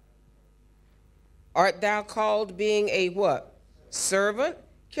 Art thou called being a what? Servant?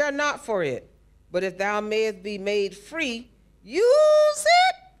 Care not for it. But if thou mayest be made free, use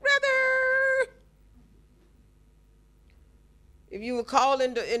it, brother. If you were called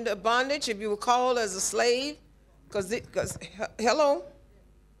into bondage, if you were called as a slave, because hello.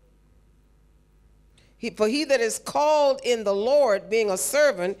 For he that is called in the Lord, being a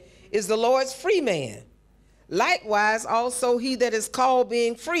servant, is the Lord's free man. Likewise, also he that is called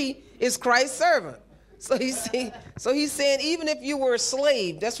being free is Christ's servant. So he's saying even if you were a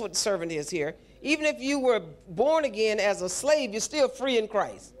slave, that's what servant is here. Even if you were born again as a slave, you're still free in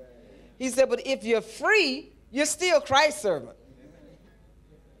Christ. He said, but if you're free, you're still Christ's servant.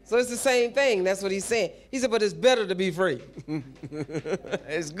 So it's the same thing. That's what he's saying. He said, but it's better to be free.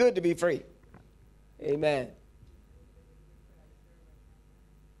 It's good to be free. Amen.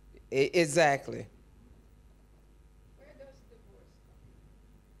 Exactly. Where does divorce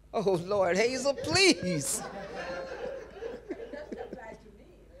come? Oh, Lord, Hazel, please. It doesn't apply to me,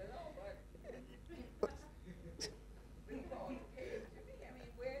 but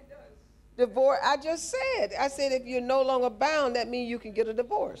where does? Divorce, I just said. I said if you're no longer bound, that means you can get a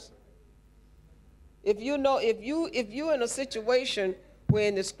divorce. If you're in a situation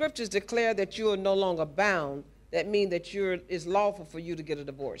when the scriptures declare that you are no longer bound, that means that it's lawful for you to get a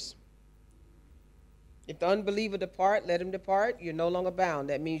divorce. If the unbeliever depart, let him depart. You're no longer bound.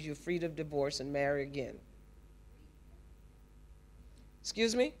 That means you're free to divorce and marry again.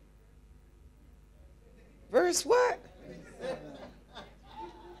 Excuse me? Verse what?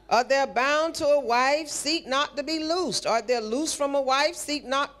 Are they bound to a wife? Seek not to be loosed. Are they loosed from a wife? Seek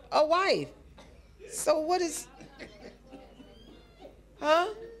not a wife. So what is... Huh?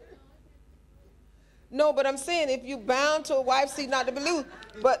 No, but I'm saying if you bound to a wife, see not to be loose.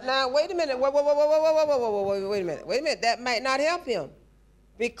 But now, wait a minute. Wait a minute. Wait a minute. That might not help him.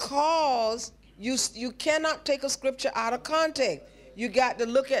 Because you cannot take a scripture out of context. You got to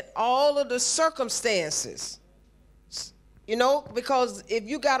look at all of the circumstances. You know, because if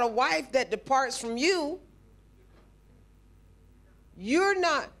you got a wife that departs from you, you're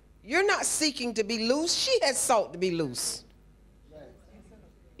not seeking to be loose. She has sought to be loose.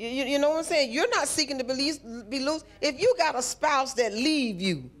 You know what I'm saying? You're not seeking to be loose. If you got a spouse that leave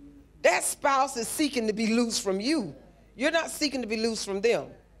you, that spouse is seeking to be loose from you. You're not seeking to be loose from them.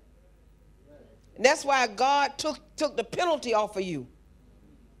 And that's why God took the penalty off of you.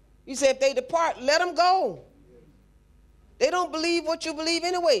 He said, if they depart, let them go. They don't believe what you believe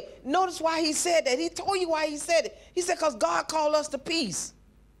anyway. Notice why he said that. He told you why he said it. He said, because God called us to peace.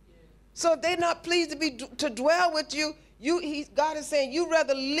 So if they're not pleased to dwell with you, God is saying you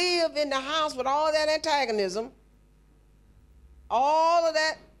rather live in the house with all that antagonism, all of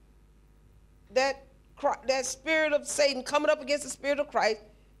that spirit of Satan coming up against the spirit of Christ.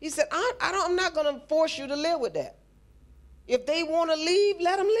 He said, I'm not going to force you to live with that. If they want to leave,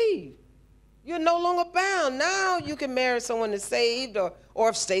 let them leave. You're no longer bound. Now you can marry someone that's saved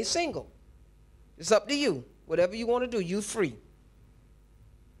or stay single. It's up to you. Whatever you want to do, you free. Do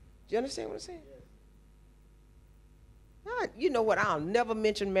you understand what I'm saying? You know what? I'll never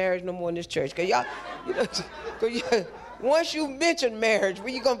mention marriage no more in this church. Cause once you mention marriage,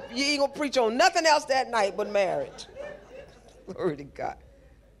 you ain't gonna preach on nothing else that night but marriage. Glory to God.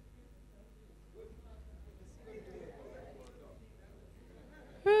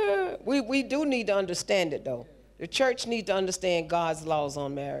 We do need to understand it, though. The church needs to understand God's laws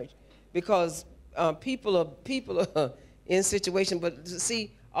on marriage, because people are in situations. But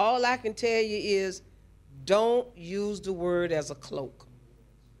see, all I can tell you is, don't use the word as a cloak.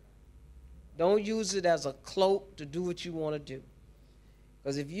 Don't use it as a cloak to do what you want to do.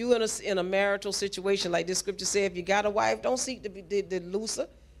 Because if you in a marital situation like this scripture says, if you got a wife, don't seek to be the looser.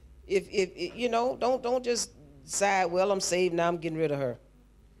 If you know, don't just decide, well, I'm saved now, I'm getting rid of her.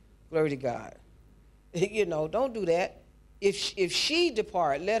 Glory to God. You know, don't do that. If she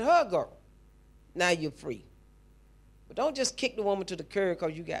depart, let her go. Now you're free. But don't just kick the woman to the curb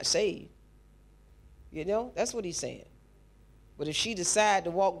because you got saved. You know, that's what he's saying. But if she decide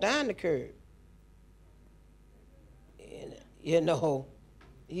to walk down the curb, and, you know,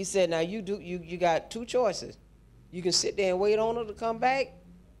 he said, now you got two choices. You can sit there and wait on her to come back,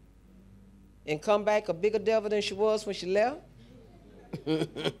 and come back a bigger devil than she was when she left.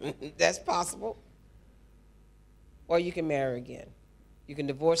 That's possible. Or you can marry again. You can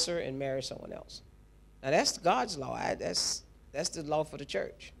divorce her and marry someone else. Now that's God's law. That's the law for the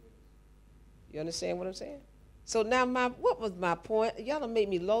church. You understand what I'm saying? So now what was my point? Y'all done made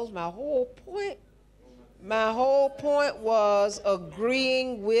me lose my whole point. My whole point was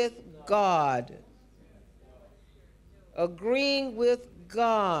agreeing with God. Agreeing with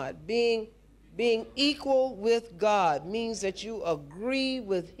God. Being equal with God means that you agree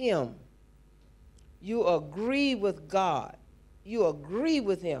with him. You agree with God. You agree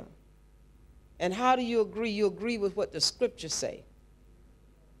with him. And how do you agree? You agree with what the scriptures say.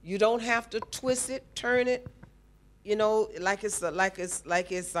 You don't have to twist it, turn it, you know, like it's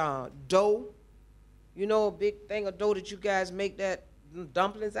dough. You know, a big thing of dough that you guys make that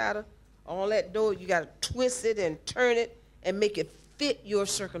dumplings out of. All that dough, you got to twist it and turn it and make it fit your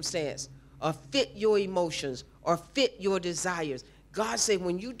circumstance, or fit your emotions, or fit your desires. God said,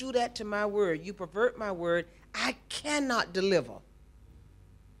 when you do that to my word, you pervert my word, I cannot deliver.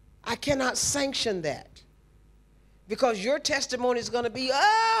 I cannot sanction that. Because your testimony is going to be,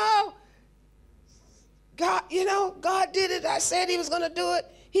 oh, God, you know, God did it. I said he was going to do it.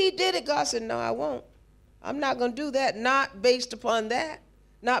 He did it. God said, no, I won't. I'm not going to do that. Not based upon that.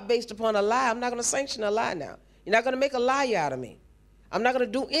 Not based upon a lie. I'm not going to sanction a lie now. You're not going to make a lie out of me. I'm not going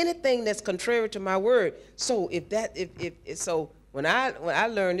to do anything that's contrary to my word. So when I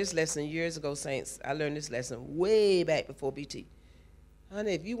learned this lesson years ago, saints, I learned this lesson way back before BT.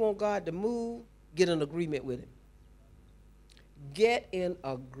 Honey, if you want God to move, get in agreement with him. Get in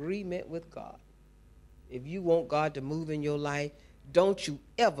agreement with God. If you want God to move in your life, don't you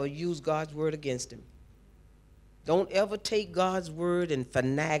ever use God's word against him. Don't ever take God's word and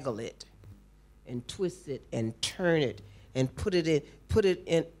finagle it and twist it and turn it and put it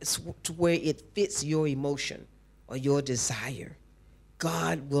in to where it fits your emotion or your desire.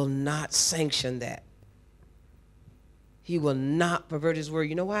 God will not sanction that. He will not pervert his word.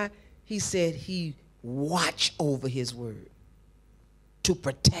 You know why? He said he watch over his word to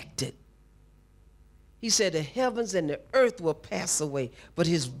protect it. He said the heavens and the earth will pass away, but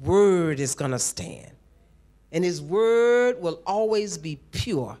his word is going to stand. And his word will always be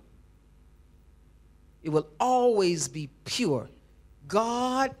pure. It will always be pure.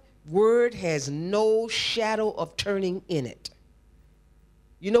 God's word has no shadow of turning in it.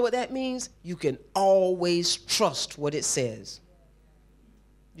 You know what that means? You can always trust what it says.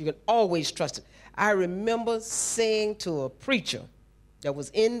 You can always trust it. I remember saying to a preacher that was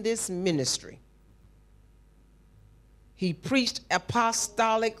in this ministry, he preached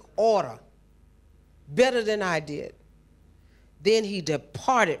apostolic order better than I did. Then he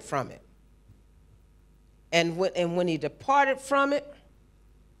departed from it. And when he departed from it,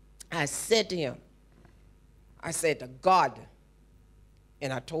 I said to him, I said to God,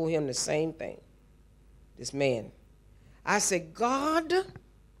 and I told him the same thing, this man. I said, God,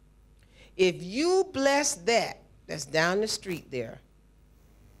 if you bless that's down the street there,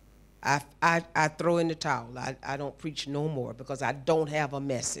 I throw in the towel. I don't preach no more because I don't have a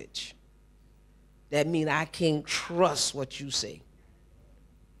message. That means I can't trust what you say.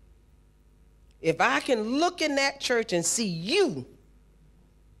 If I can look in that church and see you,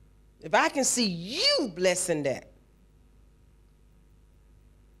 if I can see you blessing that,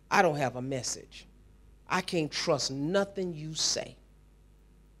 I don't have a message. I can't trust nothing you say.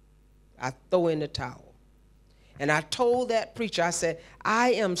 I throw in the towel. And I told that preacher, I said,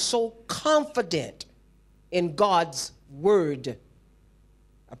 I am so confident in God's word.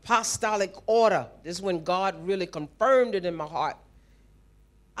 Apostolic order. This is when God really confirmed it in my heart.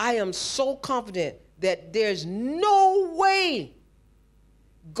 I am so confident that there's no way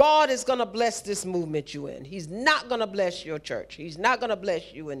God is going to bless this movement you're in. He's not going to bless your church. He's not going to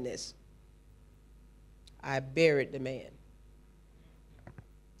bless you in this. I buried the man.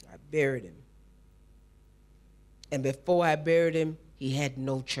 I buried him. And before I buried him, he had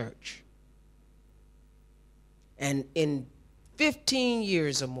no church. And in 15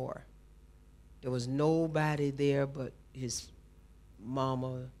 years or more, there was nobody there but his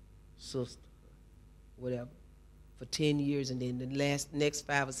mama, sister, whatever, for 10 years. And then the next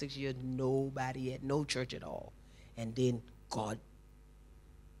 5 or 6 years, nobody had no church at all. And then God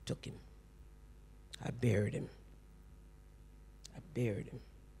took him. I buried him. I buried him.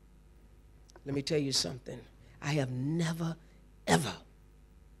 Let me tell you something. I have never, ever.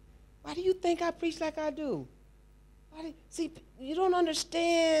 Why do you think I preach like I do? See, you don't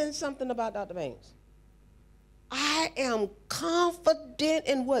understand something about Dr. Banks. I am confident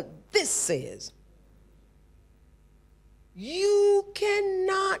in what this says. You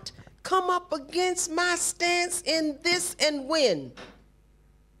cannot come up against my stance in this and win.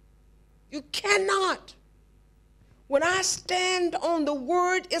 You cannot. When I stand on the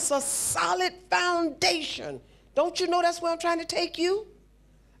word, it's a solid foundation. Don't you know that's where I'm trying to take you?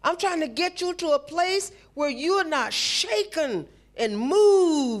 I'm trying to get you to a place where you're not shaken and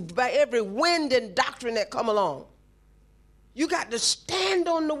moved by every wind and doctrine that come along. You got to stand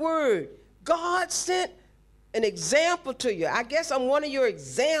on the word. God sent an example to you. I guess I'm one of your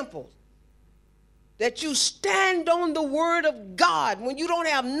examples. That you stand on the word of God. When you don't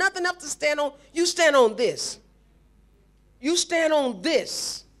have nothing else to stand on, you stand on this. You stand on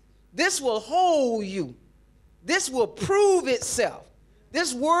this. This will hold you. This will prove itself.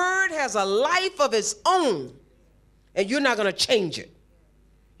 This word has a life of its own, and you're not going to change it.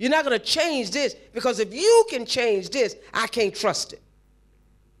 You're not going to change this, because if you can change this, I can't trust it.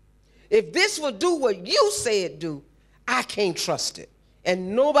 If this will do what you say it do, I can't trust it,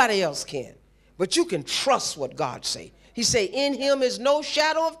 and nobody else can. But you can trust what God say. He say, in him is no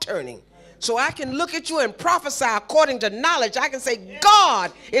shadow of turning. So I can look at you and prophesy according to knowledge. I can say,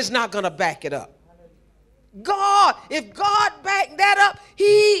 God is not going to back it up. God, if God backed that up,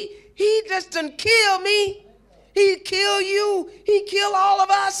 he just didn't kill me. He'd kill you. He'd kill all of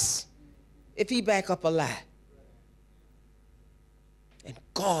us if he back up a lie. And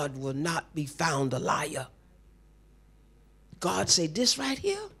God will not be found a liar. God said this right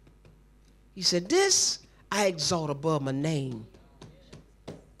here. He said, this I exalt above my name.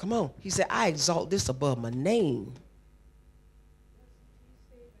 Come on. He said, I exalt this above my name.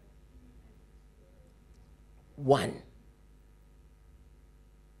 One.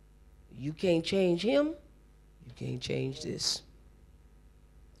 You can't change him. You can't change this.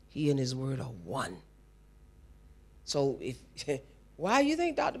 He and his word are one. So why do you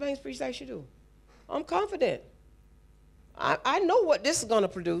think Dr. Banks preached like she do? I'm confident. I know what this is going to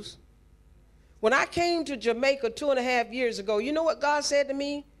produce. When I came to Jamaica 2.5 years ago, you know what God said to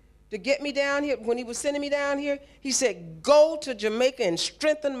me to get me down here? When he was sending me down here, he said, go to Jamaica and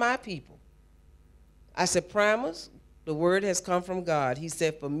strengthen my people. I said, Primus, the word has come from God. He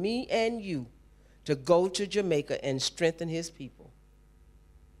said, for me and you to go to Jamaica and strengthen his people.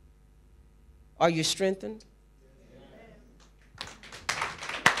 Are you strengthened?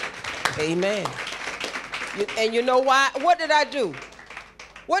 Amen. And you know why? What did I do?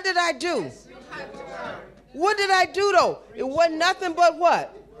 What did I do? What did I do, though? It wasn't nothing but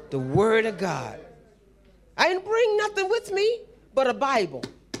what? The Word of God. I didn't bring nothing with me but a Bible.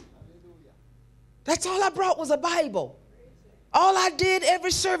 That's all I brought was a Bible. All I did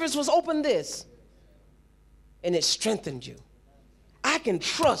every service was open this. And it strengthened you. I can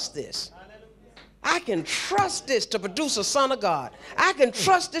trust this. I can trust this to produce a son of God. I can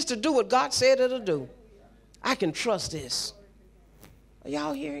trust this to do what God said it'll do. I can trust this. Are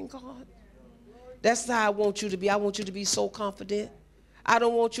y'all hearing God? That's how I want you to be. I want you to be so confident. I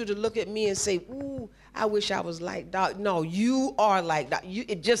don't want you to look at me and say, ooh, I wish I was like Doc. No, you are like Doc.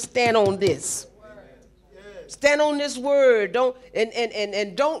 Just stand on this. Stand on this word. Don't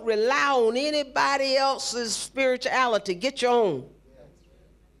don't rely on anybody else's spirituality. Get your own.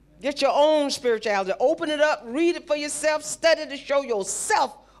 Get your own spirituality. Open it up, read it for yourself, study to show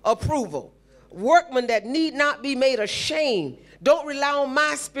yourself approval. Workmen that need not be made ashamed. Don't rely on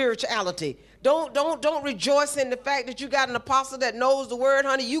my spirituality. Don't rejoice in the fact that you got an apostle that knows the word,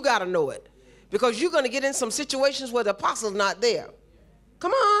 honey. You got to know it. Because you're going to get in some situations where the apostle's not there.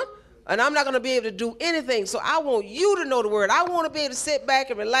 Come on. And I'm not going to be able to do anything. So I want you to know the word. I want to be able to sit back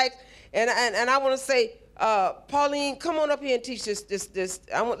and relax. And I want to say, Pauline, come on up here and teach this.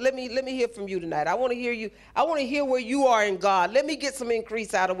 Let me hear from you tonight. I want to hear you. I want to hear where you are in God. Let me get some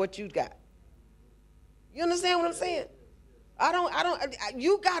increase out of what you got. You understand what I'm saying?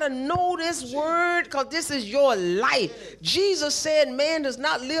 You got to know this word because this is your life. Jesus said man does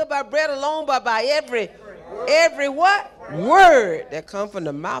not live by bread alone, but by every what? Word that comes from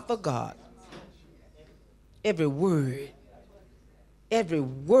the mouth of God. Every word. Every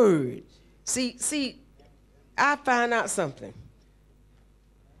word. See, I find out something.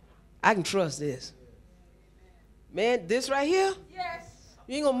 I can trust this. Man, this right here, Yes.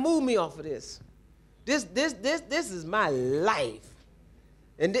 you ain't going to move me off of this. This is my life.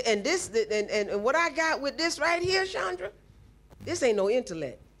 And what I got with this right here, Chandra, this ain't no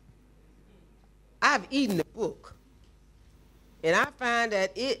intellect. I've eaten the book. And I find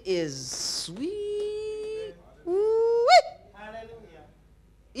that it is sweet. Hallelujah.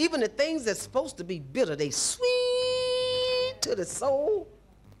 Even the things that's supposed to be bitter, they sweet to the soul.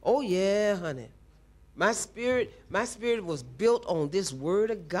 Oh yeah, honey. My spirit was built on this word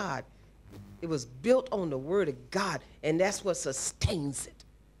of God. It was built on the word of God, and that's what sustains it.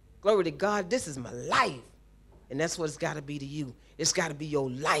 Glory to God, this is my life. And that's what it's got to be to you. It's got to be your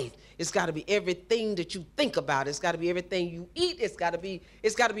life. It's got to be everything that you think about. It's got to be everything you eat. It's got to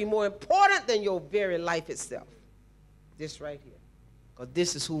be more important than your very life itself. This right here. Because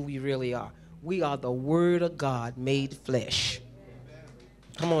this is who we really are. We are the word of God made flesh.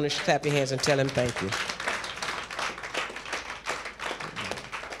 Come on and clap your hands and tell him thank you.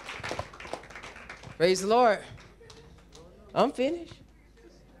 Praise the Lord. I'm finished.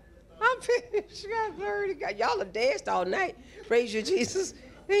 I'm finished. God, glory to God. Y'all have danced all night. Praise you, Jesus.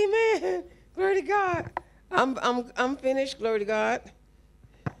 Amen. Glory to God. I'm finished. Glory to God.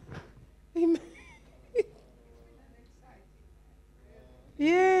 Amen.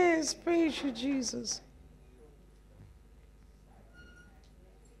 Yes, praise you, Jesus.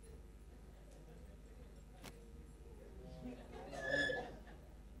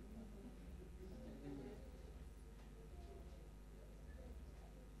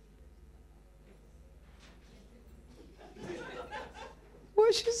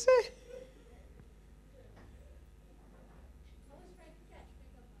 What she say?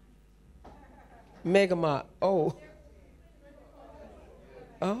 Megamart. Oh.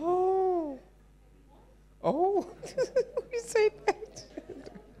 Oh. Oh. You say that?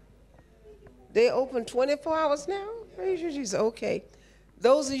 They open 24 hours now? Praise you, Jesus. Okay.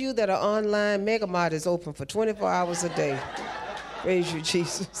 Those of you that are online, Megamart is open for 24 hours a day. Praise you,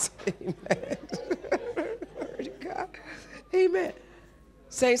 Jesus. Amen. Glory to God. Amen.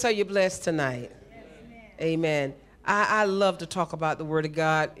 Saints, are you blessed tonight? Amen. I love to talk about the word of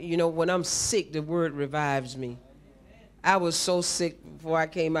God. You know, when I'm sick, the word revives me. I was so sick before I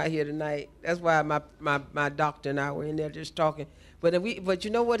came out here tonight. That's why my doctor and I were in there just talking. But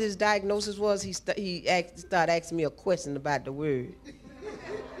you know what his diagnosis was? He started asking me a question about the word.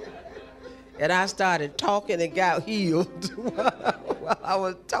 And I started talking and got healed while I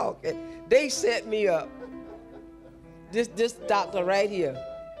was talking. They set me up. This doctor right here.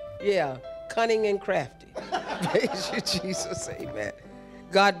 Yeah, cunning and crafty. Praise you, Jesus. Amen.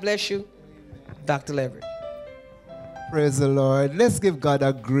 God bless you. Dr. Leverett. Praise the Lord. Let's give God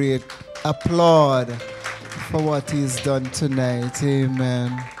a great applaud for what he's done tonight.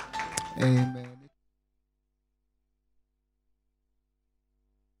 Amen. Amen.